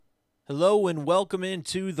Hello and welcome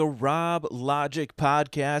into the Rob Logic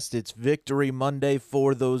Podcast. It's Victory Monday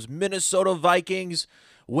for those Minnesota Vikings,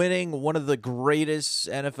 winning one of the greatest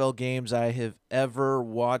NFL games I have ever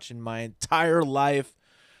watched in my entire life.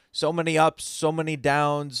 So many ups, so many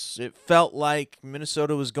downs. It felt like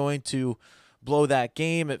Minnesota was going to blow that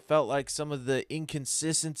game. It felt like some of the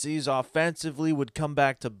inconsistencies offensively would come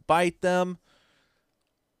back to bite them.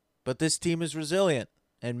 But this team is resilient,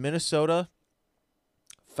 and Minnesota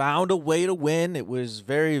found a way to win. It was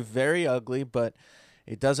very, very ugly, but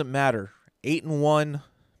it doesn't matter. 8-1,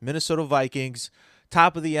 Minnesota Vikings,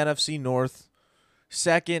 top of the NFC North,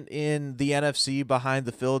 second in the NFC behind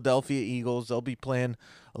the Philadelphia Eagles. They'll be playing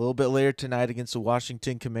a little bit later tonight against the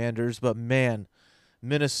Washington Commanders, but man,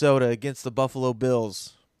 Minnesota against the Buffalo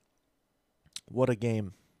Bills. What a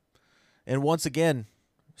game. And once again,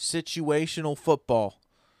 situational football.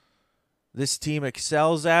 This team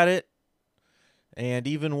excels at it. And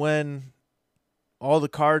even when all the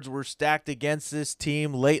cards were stacked against this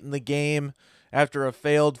team late in the game after a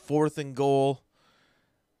failed 4th and goal,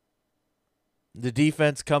 the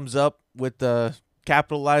defense comes up with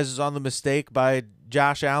capitalizes on the mistake by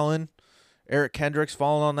Josh Allen. Eric Kendricks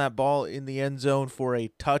falling on that ball in the end zone for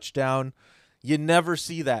a touchdown. You never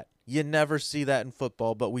see that. You never see that in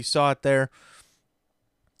football, but we saw it there.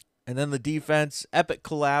 And then the defense, epic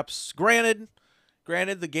collapse. Granted,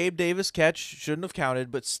 the Gabe Davis catch shouldn't have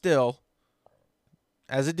counted, but still,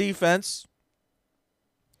 as a defense,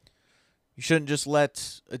 you shouldn't just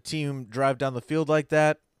let a team drive down the field like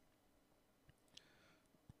that.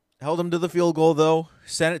 Held them to the field goal, though.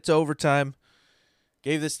 Sent it to overtime.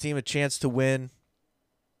 Gave this team a chance to win.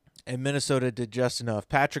 And Minnesota did just enough.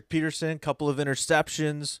 Patrick Peterson, couple of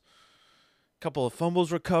interceptions, couple of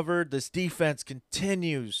fumbles recovered. This defense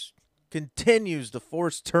continues to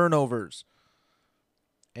force turnovers.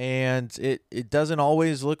 And it doesn't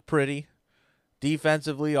always look pretty.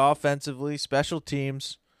 Defensively, offensively, special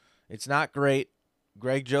teams. It's not great.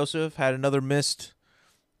 Greg Joseph had another missed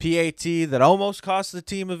PAT that almost cost the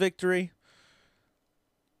team a victory.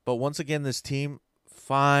 But once again, this team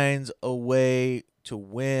finds a way to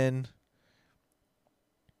win.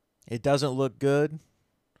 It doesn't look good,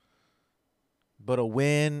 but a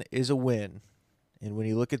win is a win. And when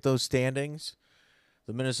you look at those standings,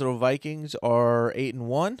 the Minnesota Vikings are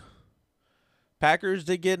 8-1. Packers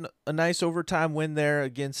did get a nice overtime win there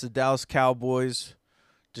against the Dallas Cowboys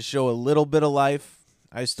to show a little bit of life.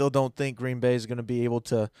 I still don't think Green Bay is going to be able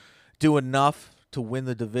to do enough to win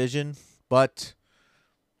the division, but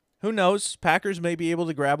who knows? Packers may be able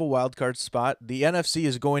to grab a wild card spot. The NFC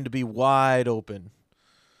is going to be wide open.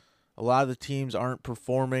 A lot of the teams aren't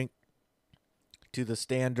performing to the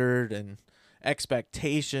standard and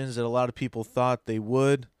expectations that a lot of people thought they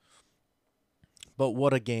would. But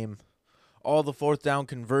what a game. All the 4th down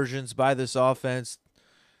conversions by this offense.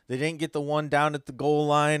 They didn't get the one down at the goal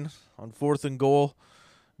line on 4th and goal,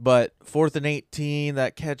 but 4th and 18,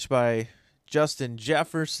 that catch by Justin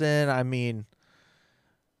Jefferson, I mean,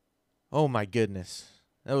 oh my goodness.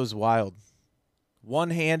 That was wild.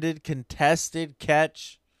 One-handed, contested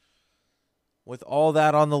catch with all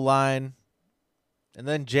that on the line. And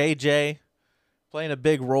then JJ playing a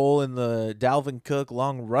big role in the Dalvin Cook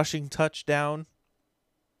long rushing touchdown.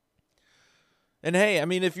 And hey, I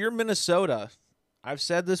mean, if you're Minnesota, I've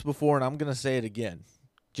said this before and I'm going to say it again.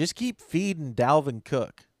 Just keep feeding Dalvin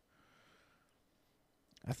Cook.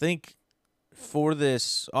 I think for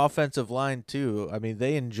this offensive line too, I mean,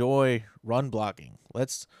 they enjoy run blocking.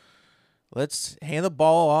 Let's hand the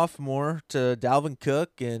ball off more to Dalvin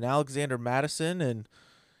Cook and Alexander Mattison, and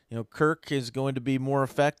Kirk is going to be more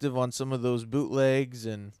effective on some of those bootlegs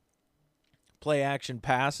and play action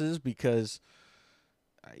passes because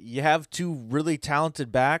you have two really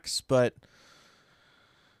talented backs, but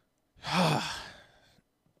I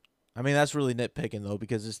mean, that's really nitpicking though,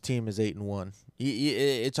 because this team is 8-1.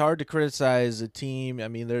 It's hard to criticize a team. I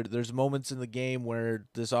mean, there's moments in the game where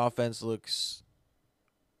this offense looks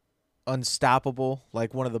unstoppable,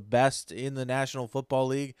 like one of the best in the National Football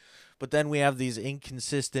League. But then we have these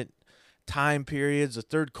inconsistent time periods. The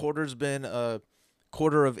third quarter's been a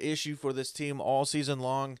quarter of issue for this team all season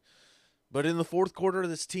long. But in the fourth quarter,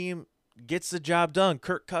 this team gets the job done.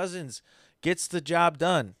 Kirk Cousins gets the job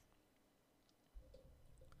done.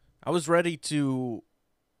 I was ready to,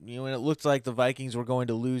 and it looked like the Vikings were going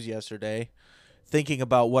to lose yesterday, thinking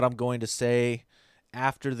about what I'm going to say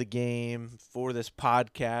after the game for this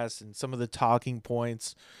podcast and some of the talking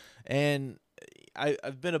points. And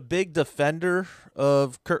I've been a big defender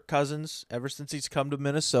of Kirk Cousins ever since he's come to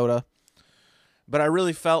Minnesota. But I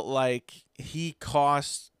really felt like he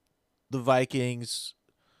cost the Vikings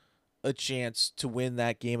a chance to win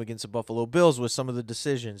that game against the Buffalo Bills with some of the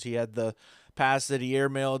decisions. He had the pass that he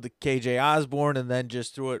airmailed to KJ Osborne and then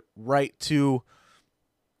just threw it right to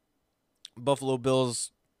Buffalo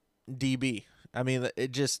Bills DB. I mean,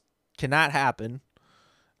 it just cannot happen.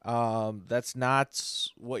 That's not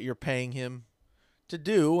what you're paying him to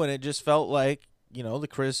do, and it just felt like, the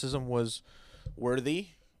criticism was worthy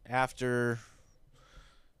after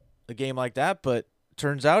a game like that, but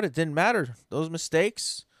turns out it didn't matter. Those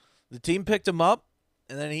mistakes, the team picked him up,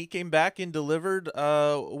 and then he came back and delivered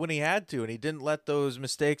when he had to, and he didn't let those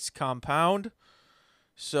mistakes compound.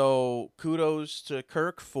 So kudos to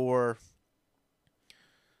Kirk for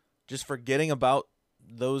just forgetting about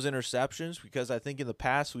those interceptions, because I think in the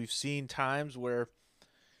past we've seen times where,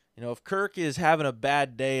 if Kirk is having a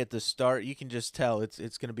bad day at the start, you can just tell it's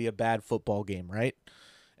going to be a bad football game, right?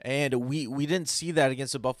 And we didn't see that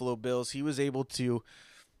against the Buffalo Bills. He was able to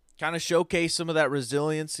kind of showcase some of that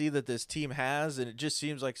resiliency that this team has, and it just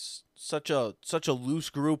seems like such a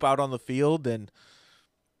loose group out on the field. And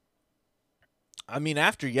I mean,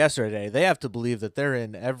 after yesterday, they have to believe that they're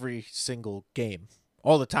in every single game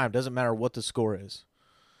all the time. Doesn't matter what the score is.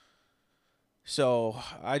 So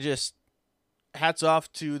I just hats off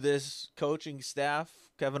to this coaching staff,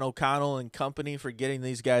 Kevin O'Connell and company, for getting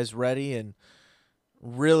these guys ready and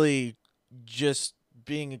really just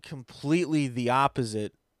being completely the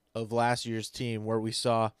opposite of last year's team, where we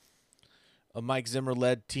saw a Mike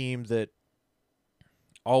Zimmer-led team that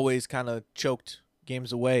always kind of choked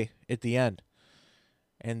games away at the end,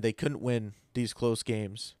 and they couldn't win these close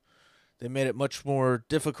games. They made it much more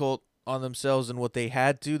difficult on themselves than what they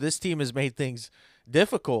had to. This team has made things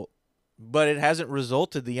difficult, but it hasn't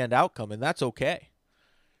resulted the end outcome, and that's okay.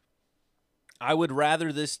 I would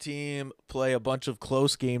rather this team play a bunch of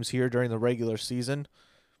close games here during the regular season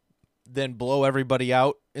than blow everybody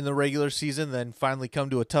out in the regular season, then finally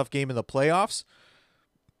come to a tough game in the playoffs,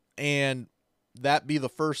 and that be the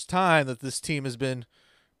first time that this team has been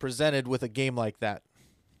presented with a game like that.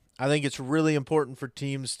 I think it's really important for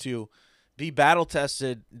teams to be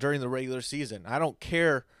battle-tested during the regular season. I don't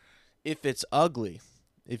care if it's ugly.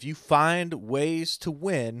 If you find ways to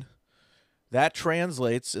win, that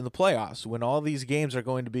translates in the playoffs when all these games are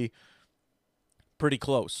going to be pretty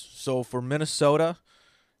close. So for Minnesota,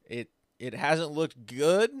 it hasn't looked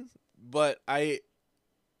good, but I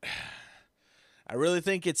really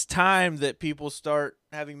think it's time that people start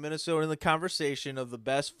having Minnesota in the conversation of the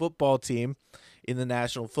best football team in the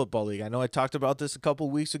National Football League. I know I talked about this a couple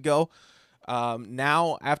weeks ago.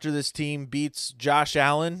 Now, after this team beats Josh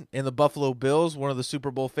Allen and the Buffalo Bills, one of the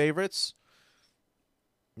Super Bowl favorites,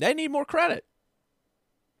 they need more credit.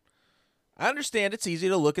 I understand it's easy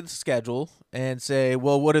to look at the schedule and say,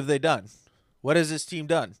 well, what have they done? What has this team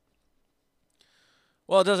done?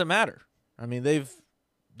 Well, it doesn't matter. I mean,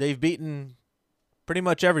 they've beaten pretty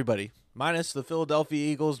much everybody, minus the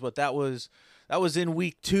Philadelphia Eagles, but that was in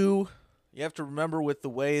week 2. You have to remember, with the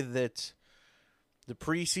way that the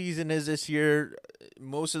preseason is this year,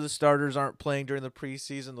 most of the starters aren't playing during the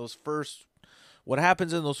preseason. What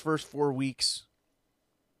happens in those first 4 weeks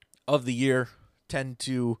of the year tend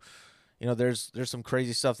to, there's some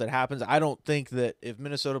crazy stuff that happens. I don't think that if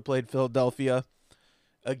Minnesota played Philadelphia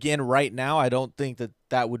again right now, I don't think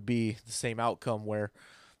that would be the same outcome, where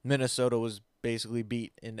Minnesota was basically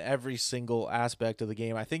beat in every single aspect of the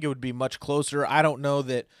game. I think it would be much closer. I don't know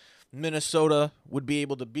that Minnesota would be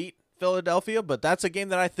able to beat Philadelphia, but that's a game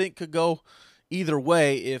that I think could go either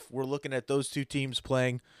way if we're looking at those two teams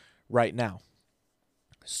playing right now.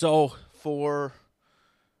 So for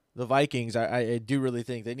the Vikings, I do really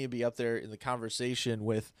think they need to be up there in the conversation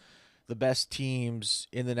with the best teams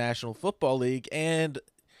in the National Football League. And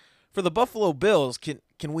for the Buffalo Bills, can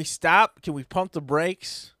we stop? Can we pump the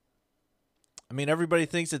brakes? I mean, everybody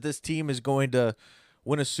thinks that this team is going to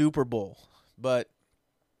win a Super Bowl, but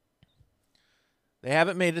they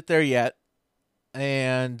haven't made it there yet.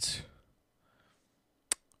 And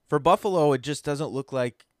for Buffalo, it just doesn't look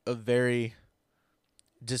like a very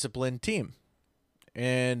disciplined team.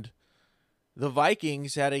 And the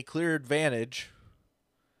Vikings had a clear advantage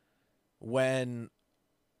when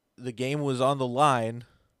the game was on the line.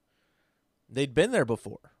 They'd been there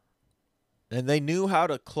before, and they knew how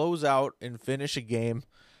to close out and finish a game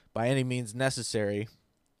by any means necessary.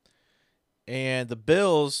 And the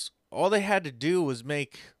Bills, all they had to do was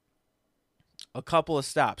make a couple of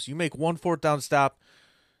stops. You make one 4th down stop,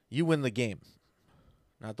 you win the game.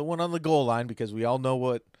 Not the one on the goal line, because we all know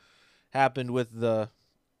what happened with the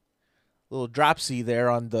little dropsy there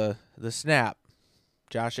on the snap.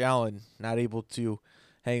 Josh Allen not able to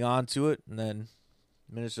hang on to it, and then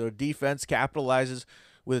Minnesota defense capitalizes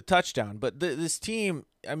with a touchdown. But this team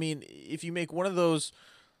I mean, if you make one of those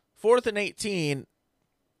 4th and 18,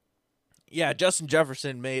 yeah, Justin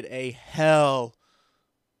Jefferson made a hell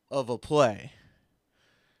of a play.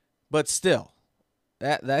 But still,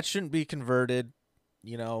 that shouldn't be converted,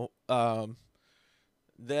 you know.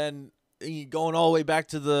 Then going all the way back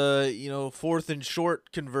to the, 4th and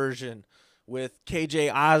short conversion with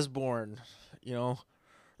KJ Osborne,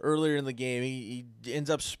 earlier in the game. He ends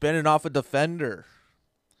up spinning off a defender.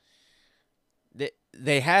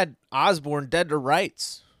 They had Osborne dead to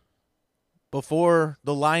rights before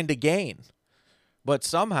the line to gain. But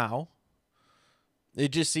somehow, it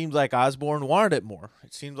just seems like Osborne wanted it more.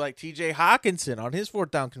 It seems like TJ Hawkinson on his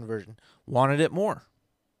 4th down conversion wanted it more.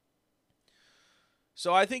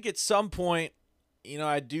 So I think at some point,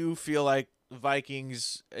 I do feel like the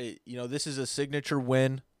Vikings, this is a signature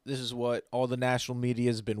win. This is what all the national media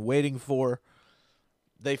has been waiting for.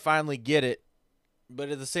 They finally get it. But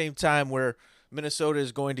at the same time, where Minnesota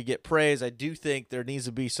is going to get praise, I do think there needs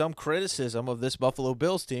to be some criticism of this Buffalo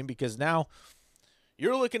Bills team, because now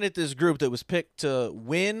you're looking at this group that was picked to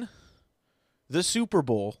win the Super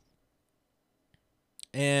Bowl,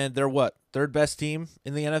 and they're what? 3rd best team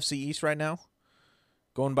in the NFC East right now,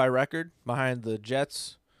 going by record, behind the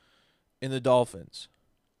Jets and the Dolphins.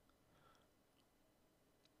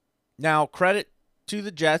 Now, credit to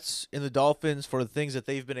the Jets and the Dolphins for the things that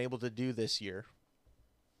they've been able to do this year.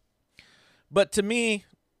 But to me,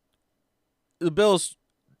 the Bills,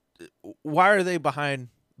 why are they behind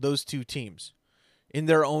those two teams in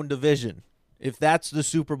their own division if that's the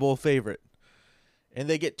Super Bowl favorite? And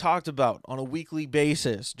they get talked about on a weekly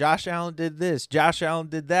basis. Josh Allen did this. Josh Allen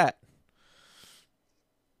did that.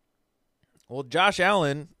 Well, Josh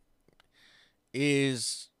Allen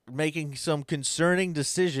is making some concerning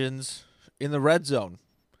decisions in the red zone.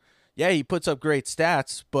 Yeah, he puts up great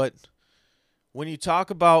stats, but when you talk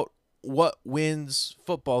about what wins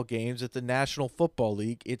football games at the National Football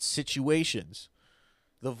League, it's situations.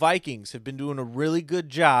 The Vikings have been doing a really good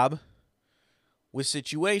job with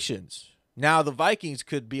situations. Now, the Vikings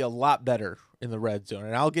could be a lot better in the red zone,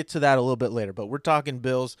 and I'll get to that a little bit later, but we're talking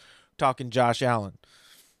Bills, talking Josh Allen.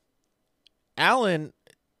 Allen,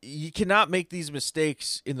 you cannot make these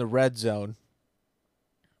mistakes in the red zone.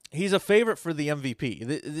 He's a favorite for the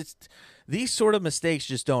MVP. These sort of mistakes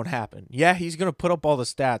just don't happen. Yeah, he's going to put up all the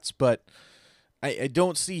stats, but I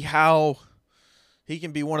don't see how he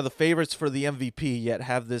can be one of the favorites for the MVP yet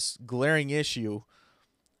have this glaring issue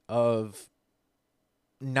of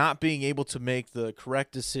not being able to make the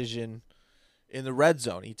correct decision in the red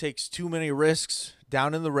zone. He takes too many risks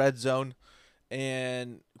down in the red zone,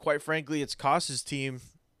 and quite frankly, it's cost his team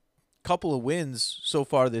a couple of wins so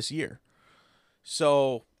far this year.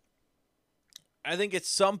 So I think at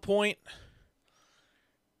some point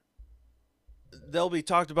they'll be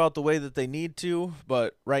talked about the way that they need to,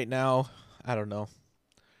 but right now, I don't know.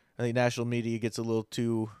 I think national media gets a little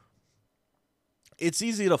too... It's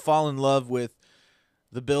easy to fall in love with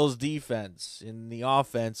the Bills' defense and the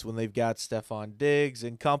offense when they've got Stephon Diggs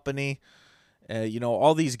and company.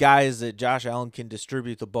 All these guys that Josh Allen can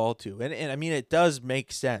distribute the ball to. And I mean, it does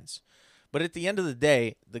make sense. But at the end of the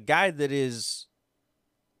day, the guy that is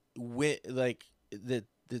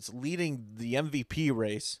that's leading the MVP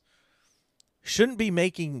race shouldn't be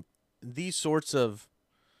making these sorts of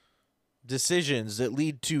decisions that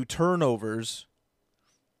lead to turnovers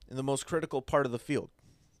in the most critical part of the field.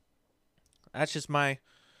 That's my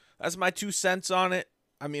 2 cents on it.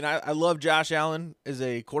 I mean, I love Josh Allen as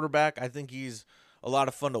a quarterback. I think he's a lot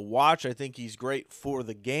of fun to watch. I think he's great for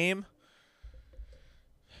the game.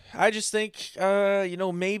 I just think,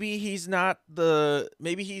 maybe he's not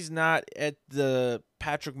at the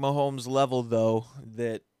Patrick Mahomes level, though,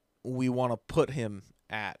 that we want to put him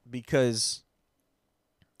at, because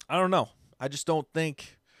I don't know. I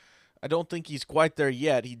don't think he's quite there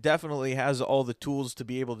yet. He definitely has all the tools to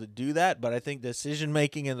be able to do that, but I think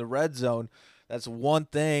decision-making in the red zone, that's one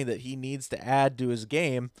thing that he needs to add to his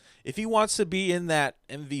game if he wants to be in that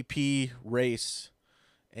MVP race,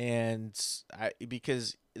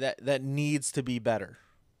 because that needs to be better.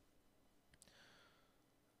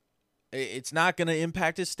 It's not going to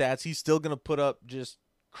impact his stats. He's still going to put up just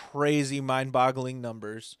crazy, mind-boggling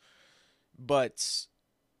numbers, but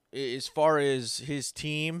as far as his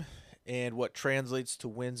team and what translates to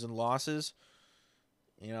wins and losses,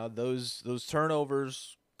 those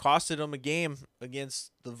turnovers costed him a game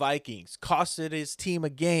against the Vikings, costed his team a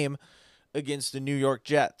game against the New York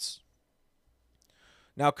Jets.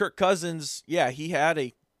 Now, Kirk Cousins, he had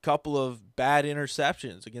a couple of bad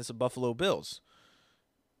interceptions against the Buffalo Bills,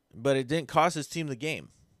 but it didn't cost his team the game.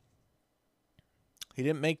 He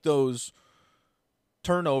didn't make those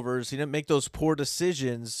turnovers. He didn't make those poor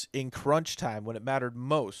decisions in crunch time when it mattered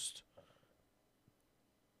most.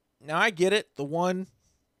 Now, I get it. The 4th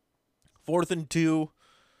and 2,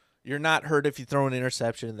 you're not hurt if you throw an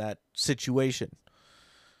interception in that situation.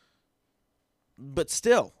 But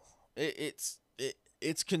still, it's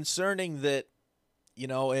concerning that,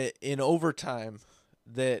 in overtime,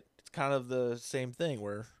 that it's kind of the same thing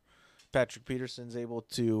where Patrick Peterson's able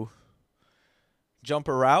to jump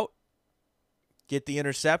a route, get the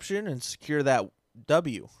interception, and secure that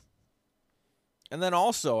W. And then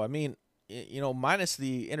also, minus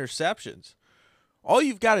the interceptions, all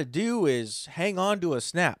you've got to do is hang on to a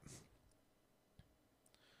snap.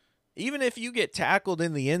 Even if you get tackled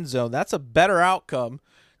in the end zone, that's a better outcome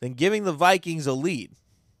than giving the Vikings a lead.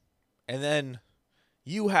 And then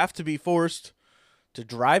you have to be forced to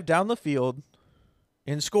drive down the field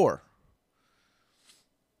and score.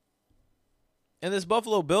 And this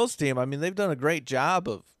Buffalo Bills team, they've done a great job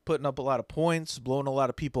of putting up a lot of points, blowing a lot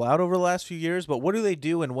of people out over the last few years. But what do they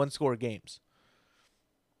do in one-score games?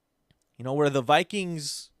 Where the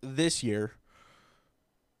Vikings this year,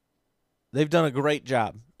 they've done a great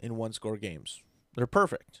job in one-score games. They're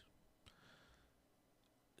perfect.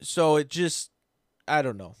 So it just, I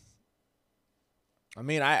don't know.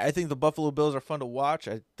 I think the Buffalo Bills are fun to watch.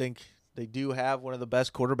 I think they do have one of the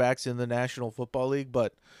best quarterbacks in the National Football League,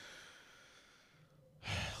 but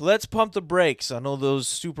let's pump the brakes on all those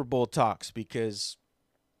Super Bowl talks because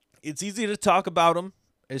it's easy to talk about them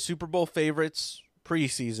as Super Bowl favorites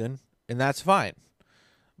preseason, and that's fine.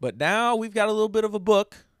 But now we've got a little bit of a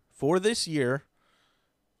book for this year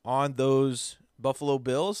on those Buffalo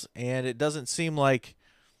Bills, and it doesn't seem like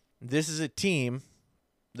this is a team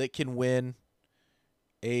that can win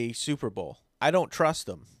a Super Bowl. I don't trust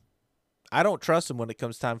them. I don't trust them when it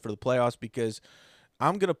comes time for the playoffs because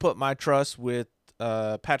I'm going to put my trust with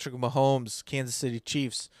Patrick Mahomes, Kansas City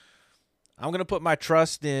Chiefs. I'm going to put my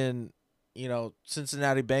trust in,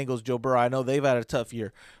 Cincinnati Bengals, Joe Burrow. I know they've had a tough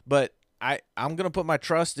year, but I'm going to put my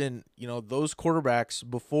trust in, those quarterbacks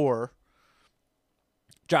before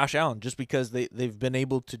Josh Allen just because they've been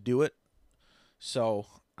able to do it. So,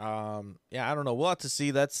 I don't know. We'll have to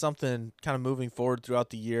see. That's something kind of moving forward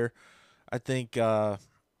throughout the year. I think we'll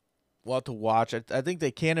have to watch. I think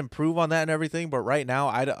they can improve on that and everything, but right now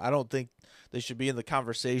I don't think they should be in the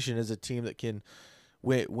conversation as a team that can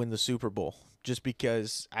win the Super Bowl just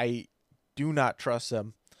because I do not trust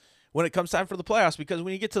them when it comes time for the playoffs because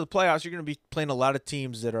when you get to the playoffs, you're going to be playing a lot of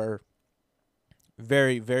teams that are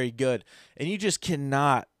very, very good, and you just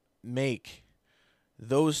cannot make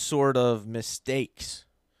those sort of mistakes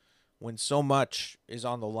when so much is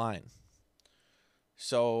on the line.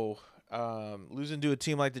 So losing to a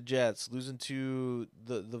team like the Jets, losing to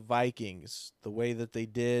the Vikings, the way that they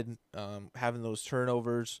did, having those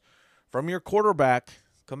turnovers from your quarterback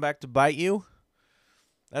come back to bite you,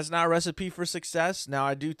 that's not a recipe for success. Now,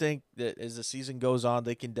 I do think that as the season goes on,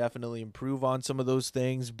 they can definitely improve on some of those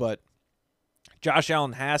things, but Josh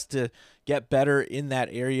Allen has to get better in that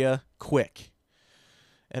area quick.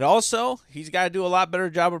 And also, he's got to do a lot better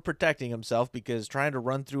job of protecting himself because trying to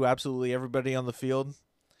run through absolutely everybody on the field,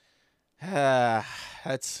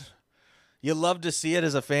 you love to see it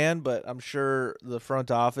as a fan, but I'm sure the front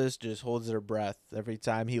office just holds their breath every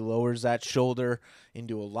time he lowers that shoulder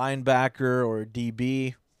into a linebacker or a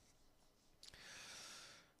DB.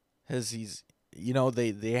 As he's,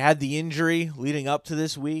 they had the injury leading up to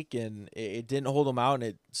this week, and it didn't hold him out, and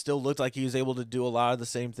it still looked like he was able to do a lot of the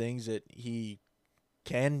same things that he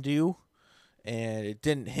can do, and it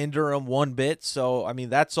didn't hinder him one bit. So,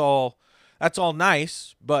 that's all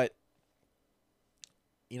nice, but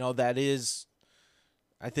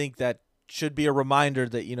I think that should be a reminder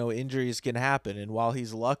that, injuries can happen. And while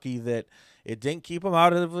he's lucky that it didn't keep him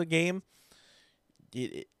out of the game,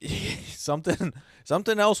 something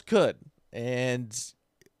else could. And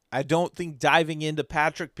I don't think diving into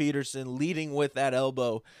Patrick Peterson leading with that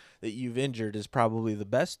elbow that you've injured is probably the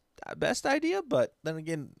best idea. But then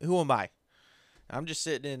again, who am I? I'm just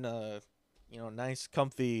sitting in a, nice,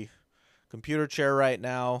 comfy computer chair right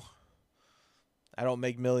now. I don't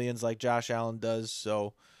make millions like Josh Allen does,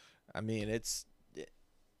 so I'm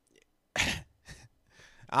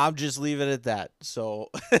just leaving it at that. So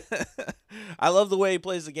I love the way he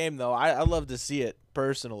plays the game, though. I love to see it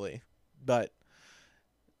personally, but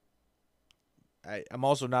I'm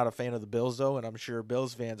also not a fan of the Bills, though, and I'm sure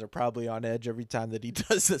Bills fans are probably on edge every time that he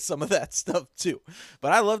does some of that stuff too.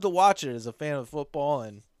 But I love to watch it as a fan of football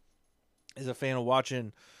and as a fan of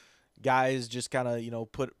watching guys just kind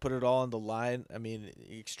of, put it all on the line.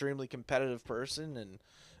 Extremely competitive person, and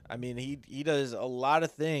he does a lot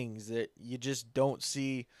of things that you just don't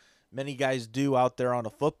see many guys do out there on a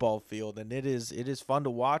football field, and it is fun to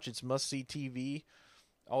watch. It's must-see TV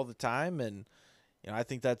all the time, and I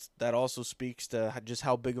think that also speaks to just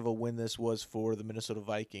how big of a win this was for the Minnesota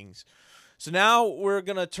Vikings. So now we're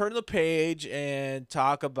going to turn the page and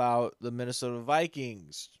talk about the Minnesota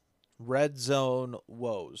Vikings red zone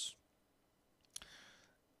woes.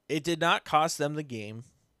 It did not cost them the game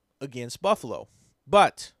against Buffalo,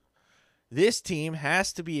 but this team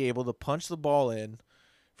has to be able to punch the ball in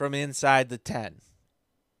from inside the 10.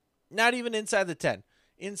 Not even inside the 10,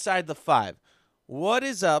 inside the 5. What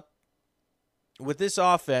is up with this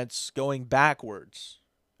offense going backwards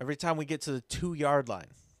every time we get to the 2-yard line?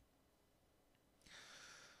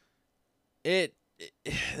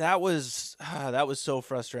 That was so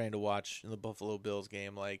frustrating to watch in the Buffalo Bills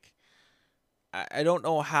game. Like, I don't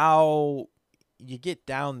know how you get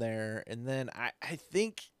down there, and then I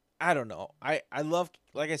think, I don't know. I love,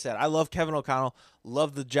 like I said, I love Kevin O'Connell.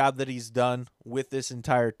 Love the job that he's done with this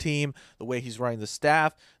entire team, the way he's running the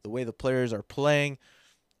staff, the way the players are playing.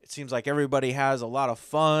 It seems like everybody has a lot of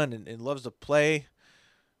fun and loves to play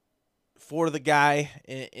for the guy,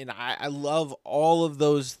 and I love all of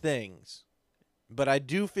those things. But I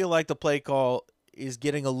do feel like the play call is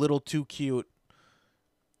getting a little too cute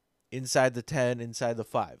inside the 10, inside the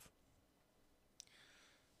 5.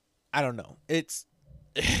 I don't know. It's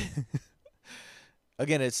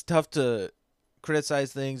again, it's tough to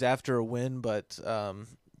criticize things after a win, but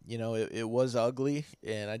it was ugly,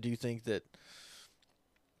 and I do think that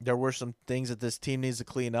there were some things that this team needs to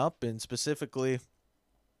clean up, and specifically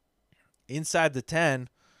inside the 10,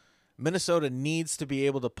 Minnesota needs to be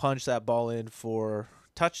able to punch that ball in for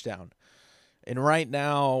touchdown. And right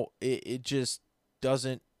now, it just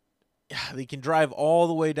doesn't. They can drive all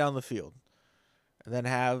the way down the field and then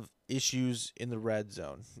have issues in the red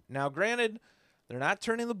zone. Now, granted, they're not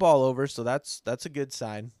turning the ball over, so that's a good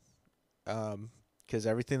sign. Because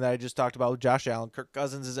everything that I just talked about with Josh Allen, Kirk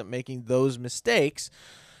Cousins isn't making those mistakes.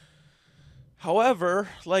 However,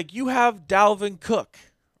 like, you have Dalvin Cook.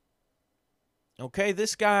 Okay,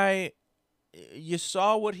 this guy, you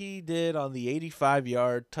saw what he did on the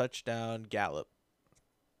 85-yard touchdown gallop.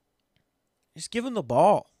 Just give him the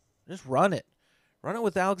ball. Just run it. Run it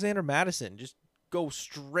with Alexander Madison. Just go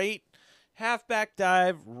straight, halfback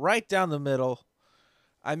dive, right down the middle.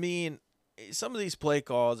 I mean, some of these play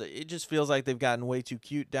calls, it just feels like they've gotten way too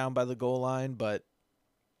cute down by the goal line. But,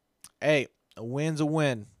 hey, a win's a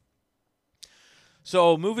win.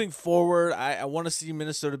 So, moving forward, I want to see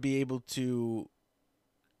Minnesota be able to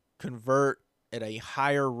convert at a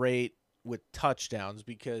higher rate with touchdowns,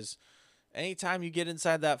 because anytime you get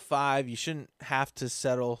inside that 5, you shouldn't have to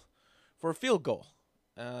settle for a field goal.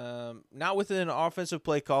 Not with an offensive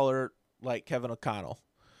play caller like Kevin O'Connell.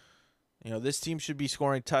 This team should be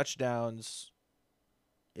scoring touchdowns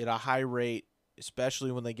at a high rate,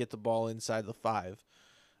 especially when they get the ball inside the 5.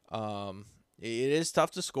 It is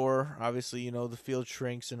tough to score. Obviously, the field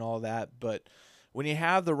shrinks and all that. But when you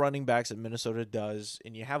have the running backs that Minnesota does,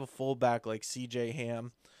 and you have a fullback like C.J.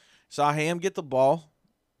 Ham, saw Ham get the ball,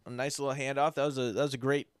 a nice little handoff. That was a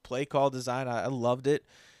great play call design. I loved it.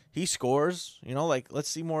 He scores. Let's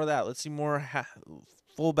see more of that. Let's see more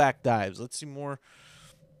fullback dives. Let's see more.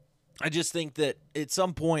 I just think that at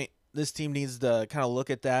some point, this team needs to kind of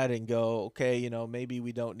look at that and go, okay, maybe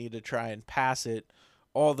we don't need to try and pass it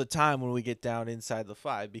all the time when we get down inside the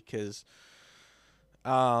 5, because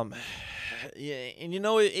yeah, and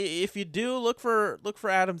if you do, look for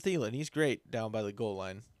Adam Thielen. He's great down by the goal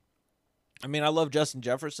line. I mean, I love Justin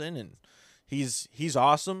Jefferson, and he's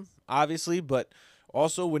awesome, obviously, but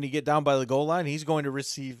also when you get down by the goal line, he's going to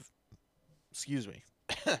receive, excuse me.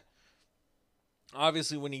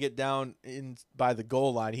 Obviously, when you get down in by the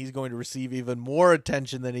goal line, he's going to receive even more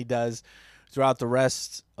attention than he does throughout the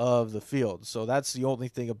rest of the field. So that's the only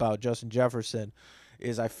thing about Justin Jefferson,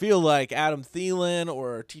 is I feel like Adam Thielen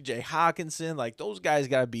or TJ Hawkinson, like, those guys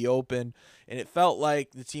got to be open. And it felt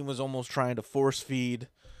like the team was almost trying to force feed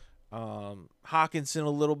Hawkinson a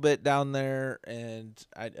little bit down there. And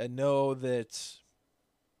I know that,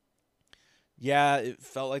 yeah, it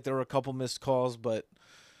felt like there were a couple missed calls, but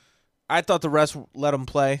I thought the refs let him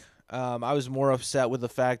play. I was more upset with the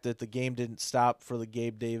fact that the game didn't stop for the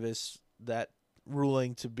Gabe Davis, that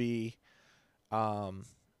ruling, to be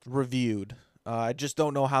reviewed. I just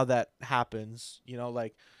don't know how that happens.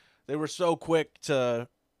 They were so quick to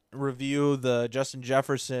review the Justin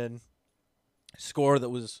Jefferson score that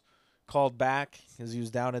was called back because he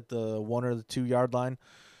was down at the 1 or the 2 yard line.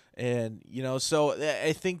 And, so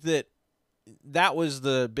I think that was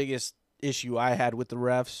the biggest issue I had with the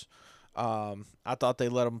refs. I thought they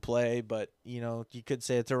let him play, but, you could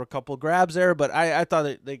say that there were a couple of grabs there, but I thought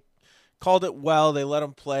that called it well. They let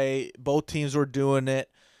them play. Both teams were doing it.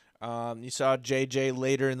 You saw JJ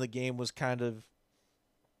later in the game was kind of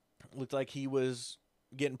looked like he was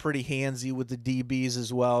getting pretty handsy with the DBs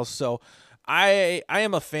as well. So I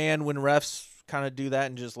am a fan when refs kind of do that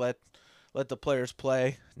and just let the players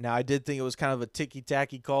play. Now I did think it was kind of a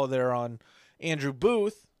ticky-tacky call there on Andrew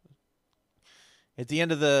Booth at the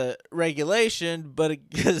end of the regulation, but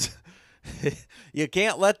because you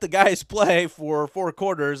can't let the guys play for 4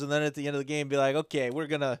 quarters and then at the end of the game be like, okay, we're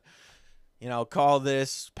going to, call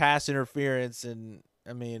this pass interference. And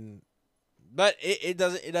I mean, but it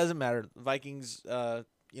doesn't matter. The Vikings,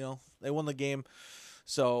 they won the game.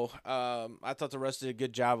 So I thought the refs did a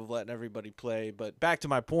good job of letting everybody play. But back to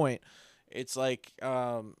my point, it's like,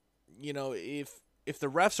 if the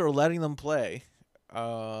refs are letting them play,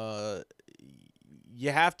 you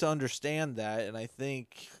have to understand that. And I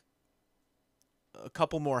think a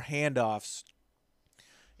couple more handoffs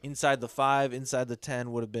inside the 5, inside the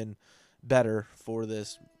 10 would have been better for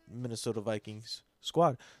this Minnesota Vikings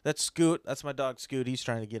squad. That's Scoot. That's my dog Scoot. He's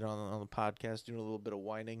trying to get on the podcast, doing a little bit of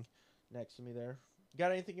whining next to me there.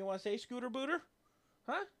 Got anything you want to say, Scooter Booter?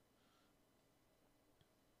 Huh?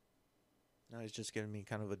 No, he's just giving me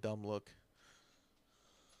kind of a dumb look.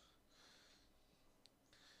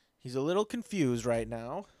 He's a little confused right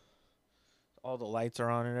now. All the lights are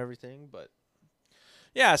on and everything, but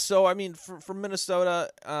yeah, so I mean, for Minnesota,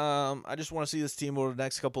 I just want to see this team over the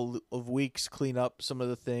next couple of weeks clean up some of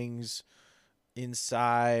the things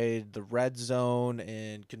inside the red zone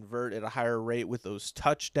and convert at a higher rate with those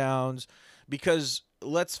touchdowns. Because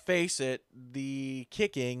let's face it, the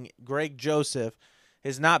kicking, Greg Joseph,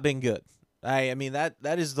 has not been good. I mean that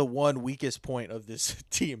is the one weakest point of this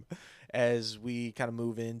team as we kind of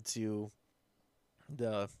move into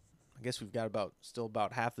I guess we've got still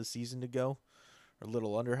about half the season to go. Or a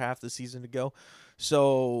little under half the season to go.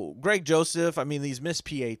 So Greg Joseph, I mean, these missed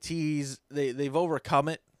PATs, they've overcome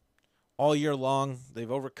it all year long.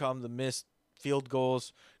 They've overcome the missed field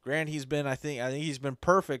goals. Grant, I think he's been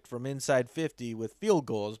perfect from inside 50 with field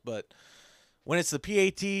goals, but when it's the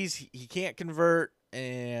PATs, he can't convert,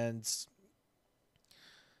 and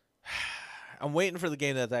I'm waiting for the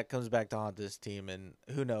game that comes back to haunt this team, and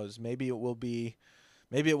who knows, maybe it won't be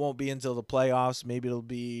until the playoffs. Maybe it'll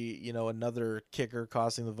be, another kicker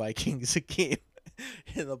costing the Vikings a game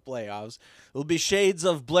in the playoffs. It'll be shades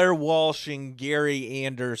of Blair Walsh and Gary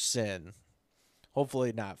Anderson.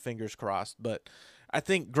 Hopefully not, fingers crossed. But I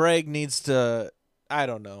think Greg needs to, I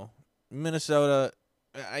don't know. Minnesota,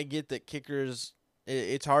 I get that kickers,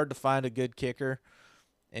 it's hard to find a good kicker.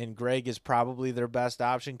 And Greg is probably their best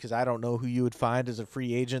option because I don't know who you would find as a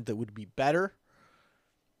free agent that would be better.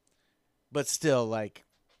 But still,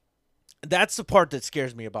 that's the part that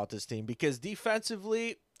scares me about this team because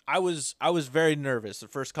defensively, I was very nervous the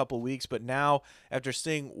first couple of weeks, but now after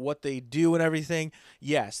seeing what they do and everything,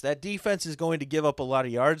 yes, that defense is going to give up a lot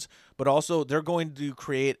of yards, but also they're going to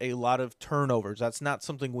create a lot of turnovers. That's not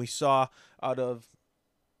something we saw out of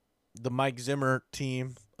the Mike Zimmer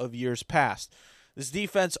team of years past. This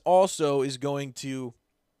defense also is going to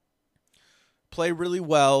play really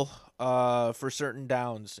well for certain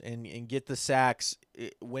downs and get the sacks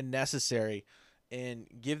when necessary and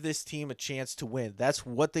give this team a chance to win. That's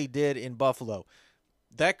what they did in Buffalo.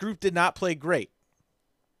 That group did not play great,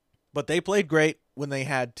 but they played great when they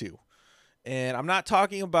had to. And I'm not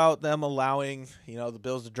talking about them allowing, the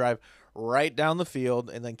Bills to drive right down the field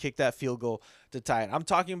and then kick that field goal to tie it. I'm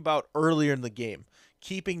talking about earlier in the game,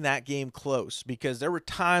 keeping that game close because there were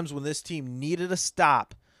times when this team needed a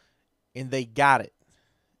stop and they got it.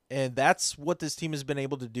 And that's what this team has been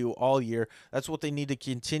able to do all year. That's what they need to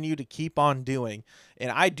continue to keep on doing.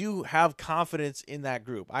 And I do have confidence in that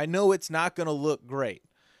group. I know it's not going to look great.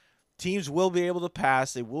 Teams will be able to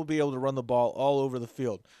pass. They will be able to run the ball all over the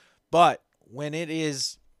field. But when it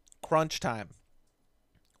is crunch time,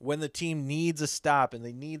 when the team needs a stop and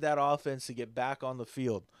they need that offense to get back on the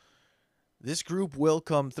field, this group will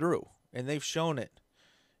come through. And they've shown it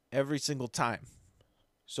every single time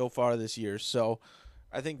so far this year. So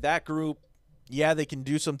I think that group, yeah, they can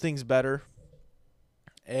do some things better.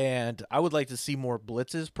 And I would like to see more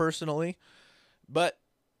blitzes personally. But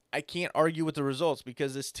I can't argue with the results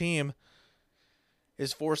because this team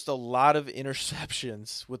has forced a lot of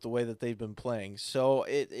interceptions with the way that they've been playing. So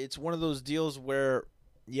it's one of those deals where,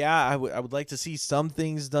 yeah, I would like to see some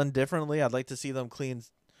things done differently. I'd like to see them clean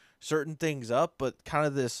certain things up. But kind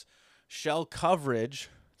of this shell coverage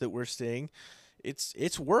that we're seeing,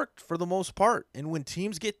 it's worked for the most part. And when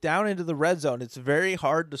teams get down into the red zone, it's very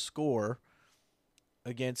hard to score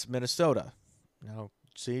against Minnesota. Now,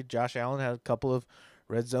 see, Josh Allen had a couple of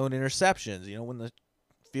red zone interceptions. When the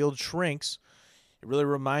field shrinks, it really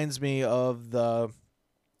reminds me of the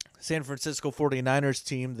San Francisco 49ers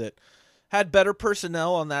team that had better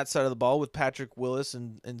personnel on that side of the ball with Patrick Willis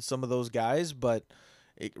and some of those guys, but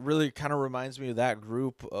it really kind of reminds me of that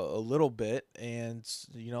group a little bit. And,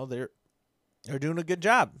 they're doing a good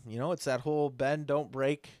job. It's that whole bend, don't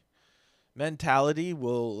break mentality.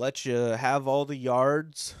 We'll let you have all the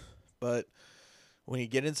yards, but when you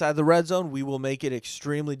get inside the red zone, we will make it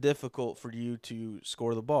extremely difficult for you to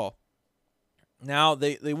score the ball. Now,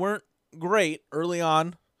 they weren't great early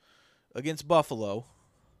on against Buffalo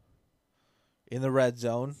in the red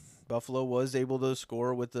zone. Buffalo was able to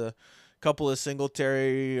score with a couple of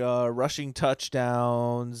Singletary rushing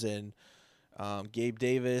touchdowns, and Gabe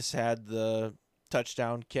Davis had the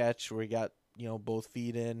touchdown catch where he got both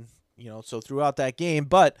feet in. So throughout that game,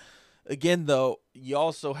 but again though, you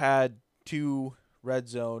also had 2 red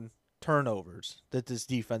zone turnovers that this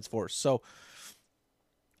defense forced. So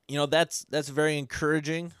that's very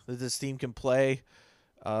encouraging that this team can play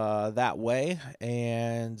that way.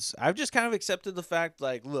 And I've just kind of accepted the fact,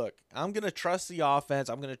 like, look, I'm going to trust the offense.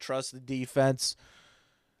 I'm going to trust the defense.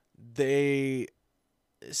 They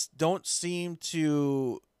don't seem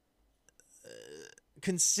to,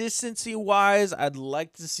 consistency-wise, I'd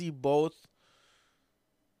like to see both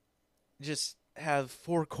just have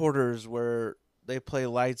 4 quarters where they play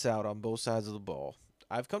lights out on both sides of the ball.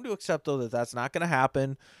 I've come to accept, though, that that's not going to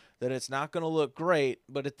happen, that it's not going to look great,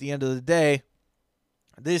 but at the end of the day,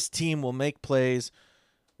 this team will make plays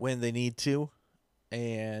when they need to,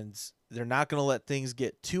 and they're not going to let things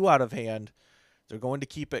get too out of hand. They're going to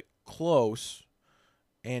keep it close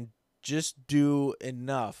and just do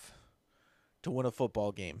enough to win a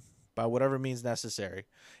football game by whatever means necessary.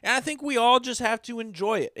 And I think we all just have to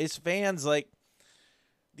enjoy it. As fans, like,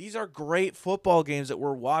 these are great football games that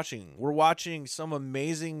we're watching. We're watching some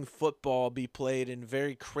amazing football be played in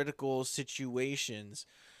very critical situations.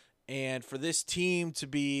 And for this team to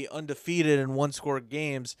be undefeated in one-score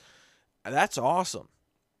games, that's awesome.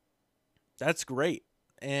 That's great.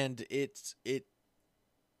 And it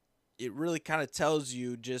really kind of tells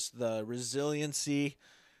you just the resiliency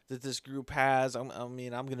that this group has. I'm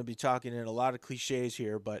going to be talking in a lot of cliches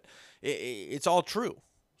here, but it's all true.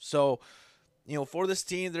 So, for this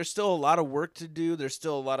team, there's still a lot of work to do. There's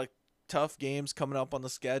still a lot of tough games coming up on the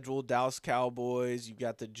schedule. Dallas Cowboys, you've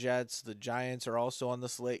got the Jets, the Giants are also on the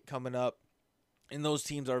slate coming up, and those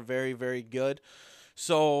teams are very, very good.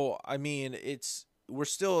 So, we're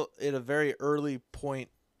still at a very early point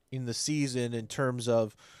in the season in terms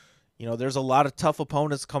of, there's a lot of tough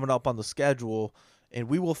opponents coming up on the schedule, and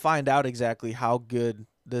we will find out exactly how good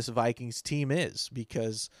this Vikings team is,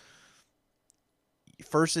 because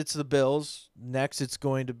first it's the Bills, next it's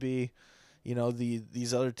going to be,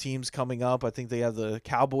 these other teams coming up. I think they have the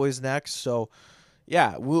Cowboys next. So,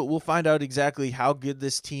 yeah, we'll find out exactly how good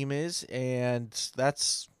this team is, and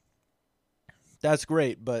that's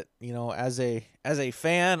great. But as a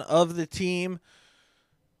fan of the team,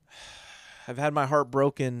 I've had my heart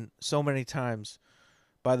broken so many times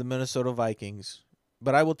by the Minnesota Vikings.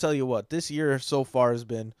 But I will tell you what, this year so far has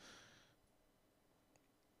been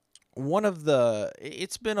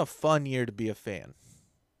it's been a fun year to be a fan.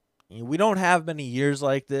 We don't have many years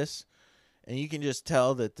like this, and you can just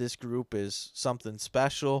tell that this group is something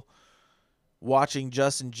special. Watching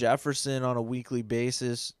Justin Jefferson on a weekly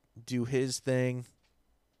basis do his thing,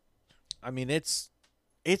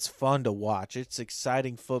 it's fun to watch. It's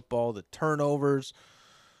exciting football. The turnovers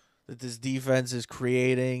that this defense is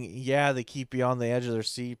creating, yeah, they keep you on the edge of their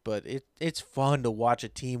seat, but it's fun to watch a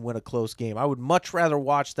team win a close game. I would much rather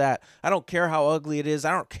watch that. I don't care how ugly it is.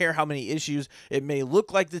 I don't care how many issues it may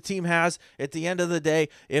look like the team has. At the end of the day,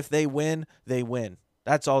 if they win, they win.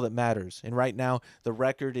 That's all that matters. And right now, the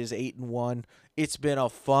record is 8-1. It's been a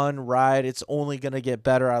fun ride. It's only going to get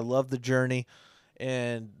better. I love the journey.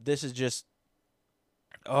 And this is just,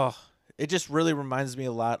 it just really reminds me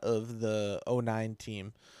a lot of the 2009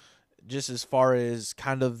 team. Just as far as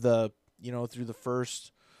kind of the, through the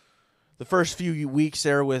first few weeks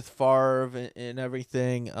there with Favre and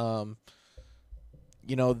everything,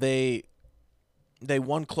 they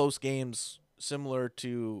won close games similar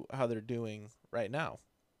to how they're doing right now.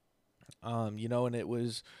 And it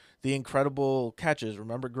was the incredible catches.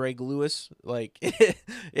 Remember Greg Lewis? Like,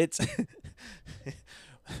 it's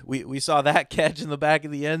we saw that catch in the back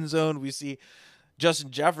of the end zone. We see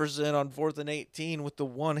Justin Jefferson on 4th and 18 with the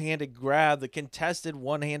one-handed grab, the contested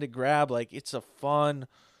one-handed grab. Like, it's a fun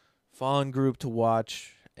group to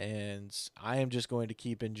watch, and I am just going to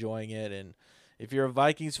keep enjoying it. And if you're a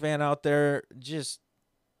Vikings fan out there, just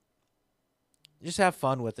have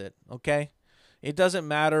fun with it, okay? It doesn't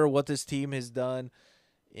matter what this team has done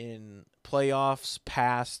in playoffs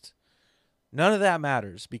past. None of that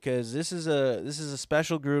matters because this is a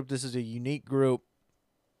special group. This is a unique group.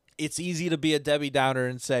 It's easy to be a Debbie Downer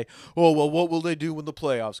and say, "Oh, well, what will they do when the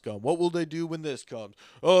playoffs come? What will they do when this comes?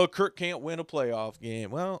 Oh, Kirk can't win a playoff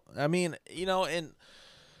game." Well, I mean, and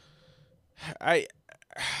I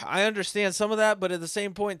I understand some of that, but at the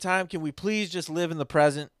same point in time, can we please just live in the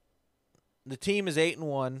present? The team is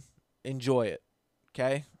 8-1. Enjoy it,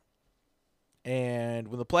 okay? And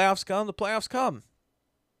when the playoffs come, the playoffs come.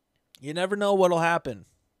 You never know what'll happen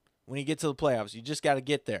when you get to the playoffs. You just got to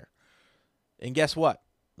get there. And guess what?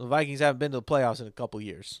 The Vikings haven't been to the playoffs in a couple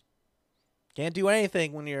years. Can't do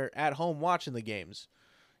anything when you're at home watching the games.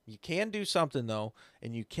 You can do something, though,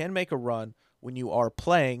 and you can make a run when you are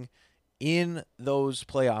playing in those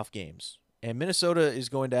playoff games. And Minnesota is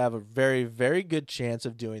going to have a very, very good chance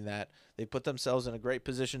of doing that. They put themselves in a great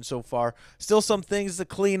position so far. Still some things to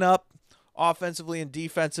clean up offensively and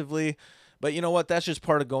defensively. But you know what? That's just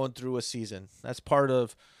part of going through a season. That's part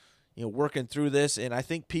of working through this. And I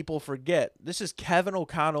think people forget this is Kevin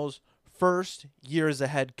O'Connell's first year as a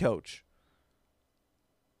head coach.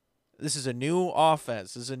 This is a new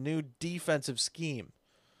offense. This is a new defensive scheme.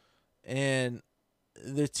 And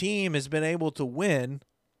the team has been able to win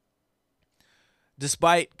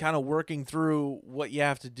despite kind of working through what you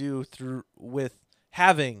have to do through with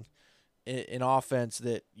having an offense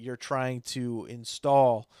that you're trying to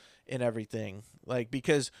install and everything. Like,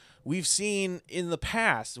 because we've seen in the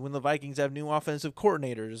past when the Vikings have new offensive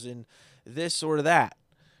coordinators and this or that,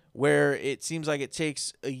 where it seems like it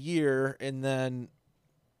takes a year and then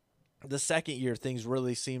the second year things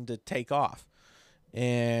really seem to take off.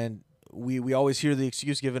 And we always hear the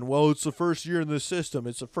excuse given, well, it's the first year in this system.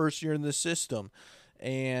 It's the first year in this system.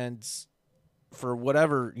 And for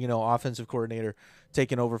whatever, offensive coordinator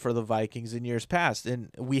taking over for the Vikings in years past. And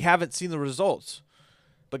we haven't seen the results.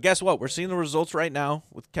 But guess what? We're seeing the results right now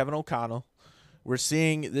with Kevin O'Connell. We're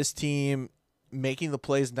seeing this team making the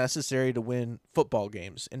plays necessary to win football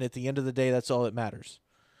games. And at the end of the day, that's all that matters.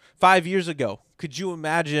 5 years ago, could you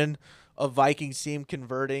imagine a Vikings team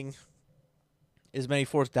converting as many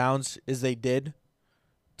fourth downs as they did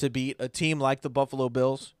to beat a team like the Buffalo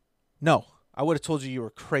Bills? No, I would have told you were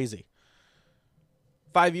crazy.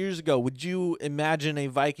 5 years ago, would you imagine a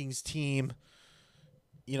Vikings team,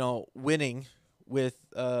 winning with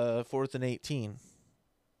 4th and 18?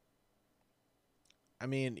 I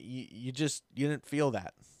mean, you didn't feel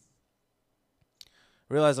that.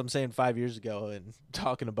 I realize I'm saying 5 years ago and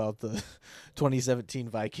talking about the 2017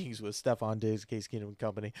 Vikings with Stephon Diggs, Case Keenum and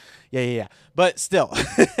company. Yeah. But still,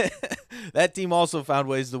 that team also found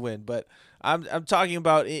ways to win. But I'm talking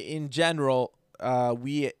about in general.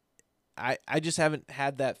 I just haven't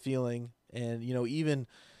had that feeling, and even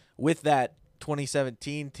with that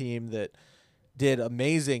 2017 team that did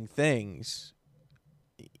amazing things,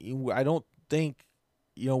 I don't think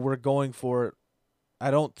we're going for it. I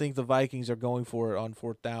don't think the Vikings are going for it on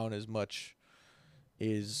 4th down as much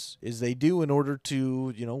as they do in order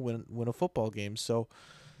to win a football game. So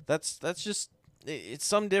that's just it's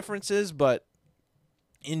some differences, but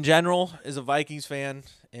in general, as a Vikings fan,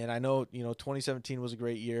 and I know 2017 was a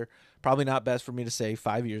great year. Probably not best for me to say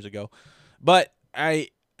 5 years ago, but I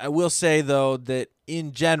will say though that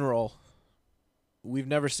in general, we've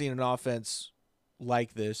never seen an offense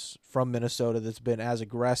like this from Minnesota that's been as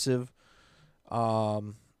aggressive.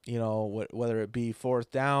 Whether it be 4th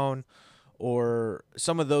down or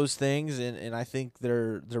some of those things, and I think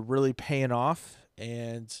they're really paying off.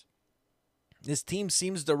 And this team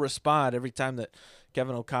seems to respond every time that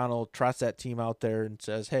Kevin O'Connell trots that team out there and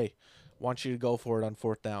says, "Hey, I want you to go for it on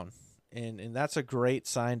 4th down," and that's a great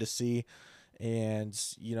sign to see. And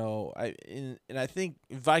I think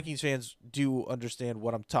Vikings fans do understand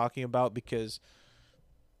what I'm talking about, because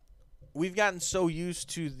we've gotten so used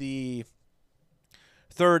to the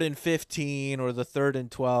 3rd and 15 or the 3rd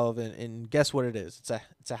and 12, and guess what it is?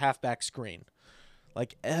 It's a halfback screen,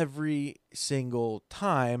 like every single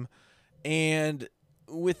time. And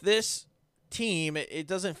with this team, it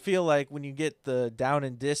doesn't feel like when you get the down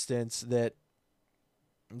and distance that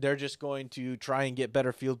they're just going to try and get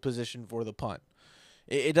better field position for the punt.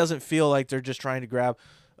 It doesn't feel like they're just trying to grab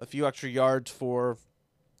a few extra yards for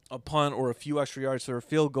a punt or a few extra yards for a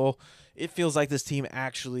field goal. It feels like this team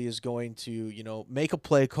actually is going to, make a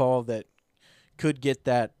play call that could get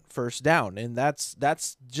that first down. And that's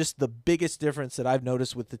just the biggest difference that I've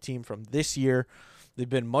noticed with the team from this year. They've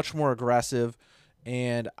been much more aggressive,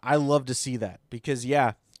 and I love to see that because,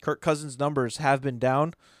 Kirk Cousins' numbers have been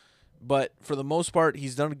down, but for the most part,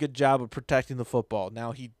 he's done a good job of protecting the football.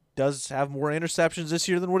 Now, he does have more interceptions this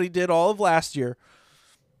year than what he did all of last year,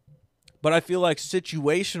 But I feel like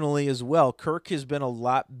situationally as well, Kirk has been a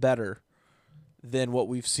lot better than what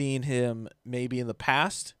we've seen him maybe in the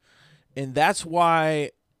past. And that's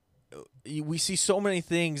why we see so many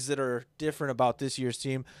things that are different about this year's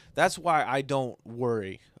team. That's why I don't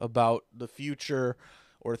worry about the future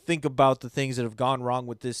or think about the things that have gone wrong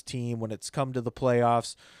with this team when it's come to the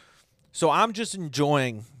playoffs. So I'm just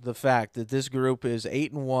enjoying the fact that this group is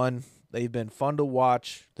 8-1. They've been fun to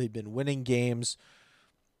watch. They've been winning games.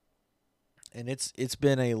 And it's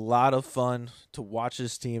been a lot of fun to watch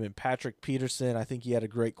this team. And Patrick Peterson, I think he had a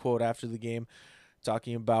great quote after the game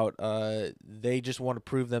talking about they just want to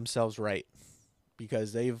prove themselves right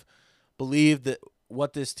because they've believed that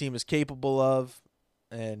what this team is capable of.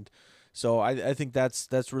 And so I think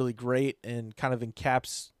that's really great and kind of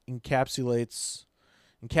encapsulates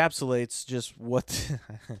just what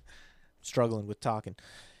struggling with talking.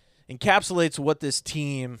 Encapsulates what this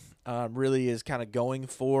team really is kind of going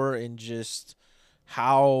for and just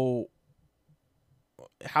how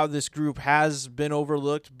this group has been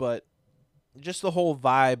overlooked, but just the whole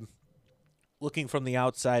vibe looking from the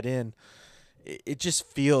outside in, it just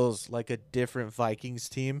feels like a different Vikings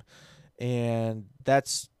team. And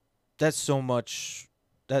that's so much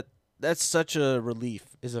that's such a relief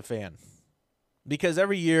as a fan. Because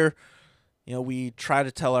every year, we try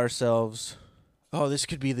to tell ourselves, oh, this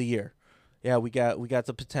could be the year. Yeah, we got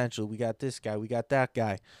the potential. We got this guy. We got that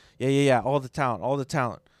guy. Yeah. All the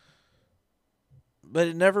talent. But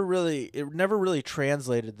it never really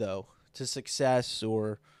translated though to success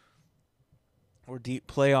or deep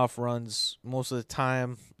playoff runs most of the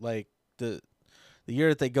time. Like the year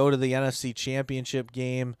that they go to the NFC Championship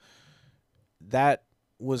game, that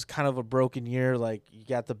was kind of a broken year. Like you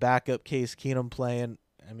got the backup Case Keenum playing.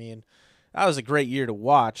 I mean, that was a great year to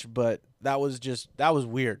watch, but that was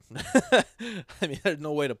weird. I mean, there's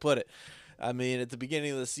no way to put it. I mean, at the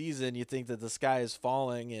beginning of the season, you think that the sky is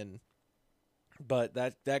falling, but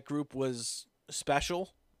that group was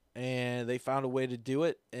special, and they found a way to do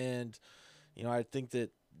it. And I think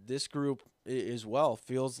that this group as well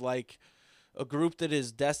feels like a group that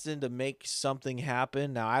is destined to make something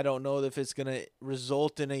happen. Now, I don't know if it's going to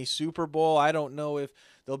result in a Super Bowl. I don't know if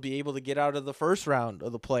they'll be able to get out of the first round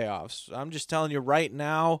of the playoffs. I'm just telling you right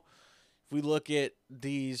now, if we look at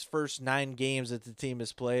these first 9 games that the team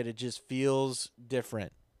has played, it just feels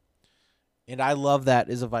different. And I love that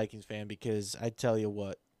as a Vikings fan because I tell you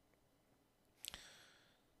what,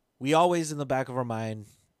 we always in the back of our mind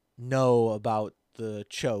know about the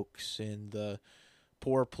chokes and the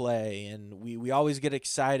poor play, and we always get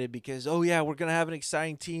excited because, oh yeah, we're going to have an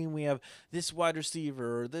exciting team. We have this wide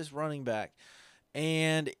receiver or this running back,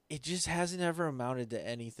 and it just hasn't ever amounted to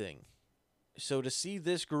anything. So to see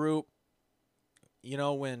this group,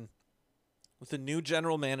 when with a new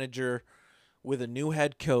general manager, with a new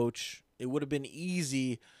head coach, it would have been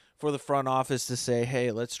easy for the front office to say,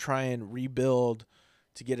 hey, let's try and rebuild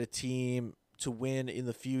to get a team to win in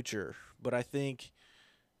the future. But I think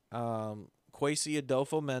Kwesi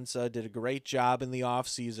Adolfo-Mensah did a great job in the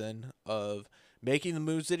offseason of making the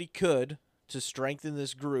moves that he could to strengthen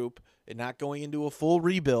this group and not going into a full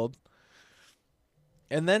rebuild.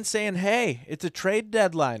 And then saying, hey, it's a trade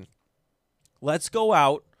deadline. Let's go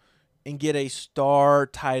out and get a star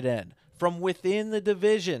tight end from within the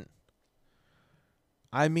division.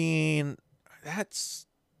 I mean, that's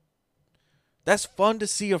fun to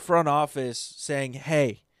see a front office saying,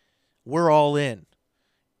 hey, we're all in.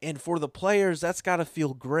 And for the players, that's got to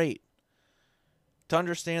feel great to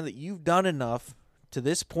understand that you've done enough to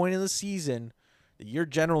this point in the season that your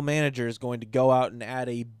general manager is going to go out and add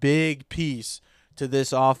a big piece to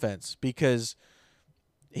this offense because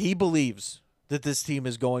he believes that this team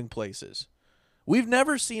is going places. We've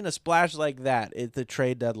never seen a splash like that at the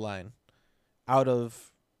trade deadline out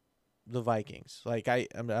of the Vikings. Like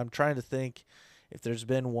I'm trying to think if there's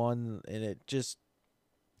been one, and it just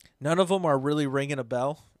none of them are really ringing a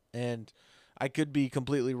bell. And I could be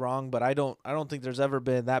completely wrong, but I don't think there's ever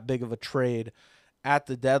been that big of a trade at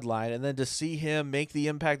the deadline. And then to see him make the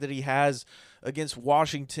impact that he has against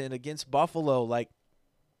Washington, against Buffalo, like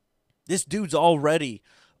this dude's already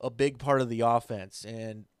a big part of the offense.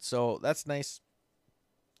 And so that's nice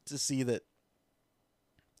to see that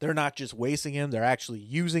they're not just wasting him, they're actually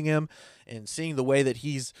using him and seeing the way that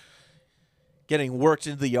he's getting worked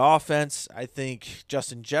into the offense. I think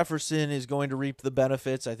Justin Jefferson is going to reap the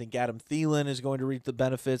benefits. I think Adam Thielen is going to reap the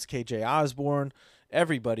benefits. KJ Osborne,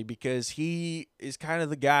 everybody, because he is kind of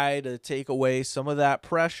the guy to take away some of that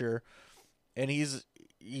pressure. And he's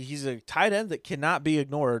a tight end that cannot be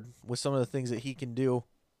ignored with some of the things that he can do.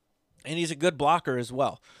 And he's a good blocker as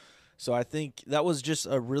well. So I think that was just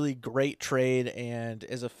a really great trade. And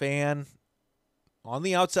as a fan on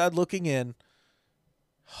the outside looking in,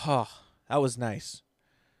 that was nice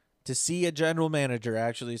to see a general manager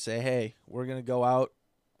actually say, hey, we're going to go out.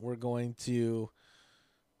 We're going to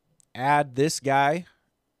add this guy.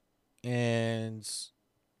 And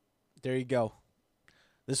there you go.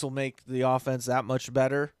 This will make the offense that much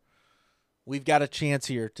better. We've got a chance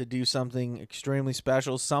here to do something extremely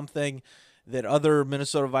special, something that other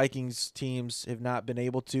Minnesota Vikings teams have not been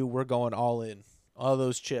able to. We're going all in. All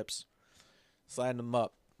those chips. Sliding them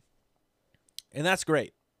up. And that's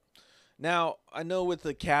great. Now, I know with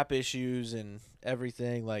the cap issues and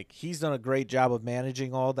everything, like, he's done a great job of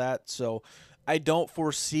managing all that. So I don't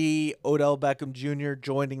foresee Odell Beckham Jr.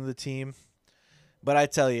 joining the team. But I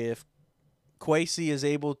tell you, if Kwesi is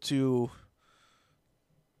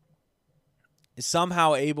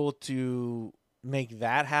somehow able to make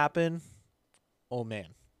that happen, oh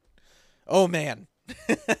man.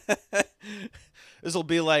 This will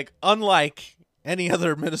be like unlike any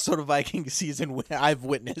other Minnesota Vikings season I've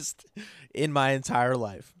witnessed in my entire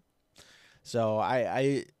life. So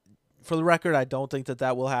I for the record, I don't think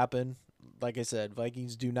that will happen. Like I said,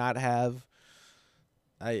 Vikings do not have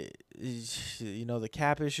the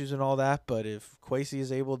cap issues and all that, but if Kwesi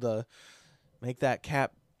is able to make that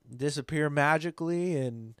cap disappear magically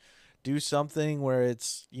and do something where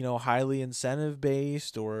it's, highly incentive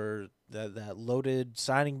based or that loaded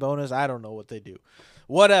signing bonus, I don't know what they do.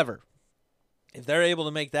 Whatever. If they're able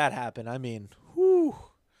to make that happen, I mean,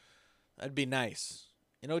 that'd be nice.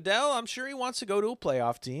 And Odell, I'm sure he wants to go to a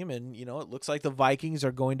playoff team, and, it looks like the Vikings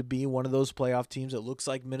are going to be one of those playoff teams. It looks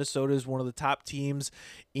like Minnesota is one of the top teams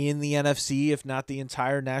in the NFC, if not the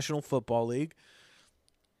entire National Football League.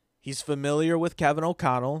 He's familiar with Kevin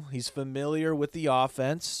O'Connell. He's familiar with the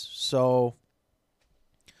offense. So,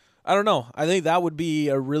 I don't know. I think that would be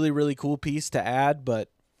a really, really cool piece to add, but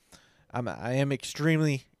I am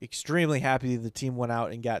extremely, extremely happy the team went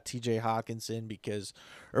out and got T.J. Hawkinson because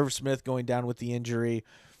Irv Smith going down with the injury.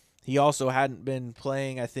 He also hadn't been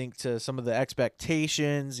playing, I think, to some of the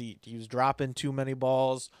expectations. He was dropping too many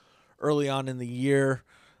balls early on in the year.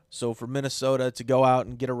 So for Minnesota to go out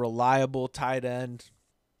and get a reliable tight end,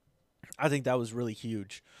 I think that was really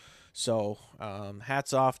huge. So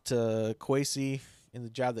hats off to Kwesi in the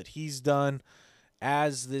job that he's done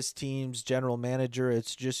as this team's general manager.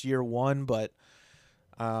 It's just year one, but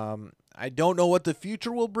I don't know what the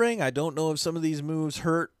future will bring. I don't know if some of these moves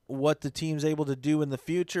hurt what the team's able to do in the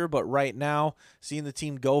future, but right now, seeing the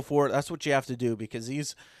team go for it, that's what you have to do, because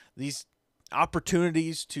these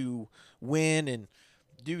opportunities to win and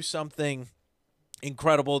do something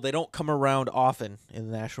incredible, they don't come around often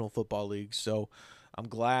in the National Football League. So I'm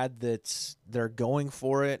glad that they're going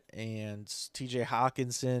for it. And TJ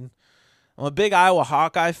Hawkinson, I'm a big Iowa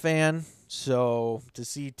Hawkeye fan, so to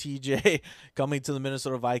see TJ coming to the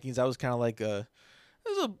Minnesota Vikings, that was kind of like a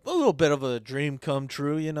little bit of a dream come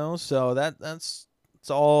true, So it's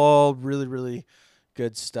all really, really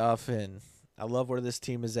good stuff, and I love where this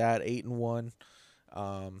team is at, 8-1.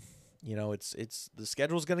 It's the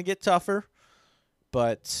schedule's going to get tougher,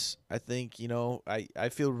 but I think I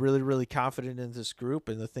feel really, really confident in this group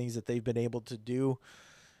and the things that they've been able to do.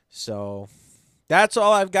 So that's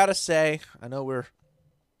all I've got to say. I know we're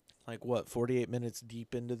 48 minutes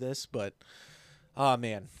deep into this, but oh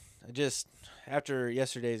man, after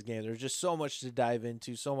yesterday's game, there's just so much to dive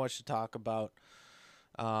into, so much to talk about.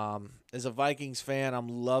 As a Vikings fan, I'm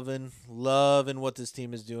loving what this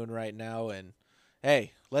team is doing right now, and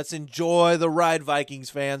hey, let's enjoy the ride, Vikings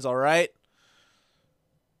fans, all right?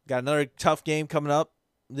 Got another tough game coming up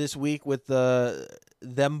this week with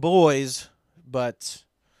them boys, but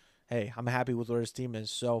hey, I'm happy with where this team is.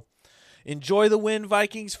 So enjoy the win,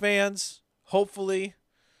 Vikings fans. Hopefully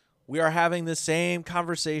we are having the same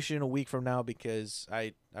conversation a week from now, because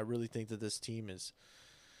I really think that this team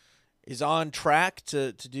is on track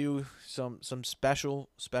to do some special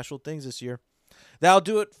things this year. That'll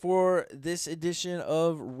do it for this edition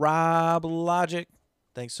of Rob Logic.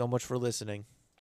 Thanks so much for listening.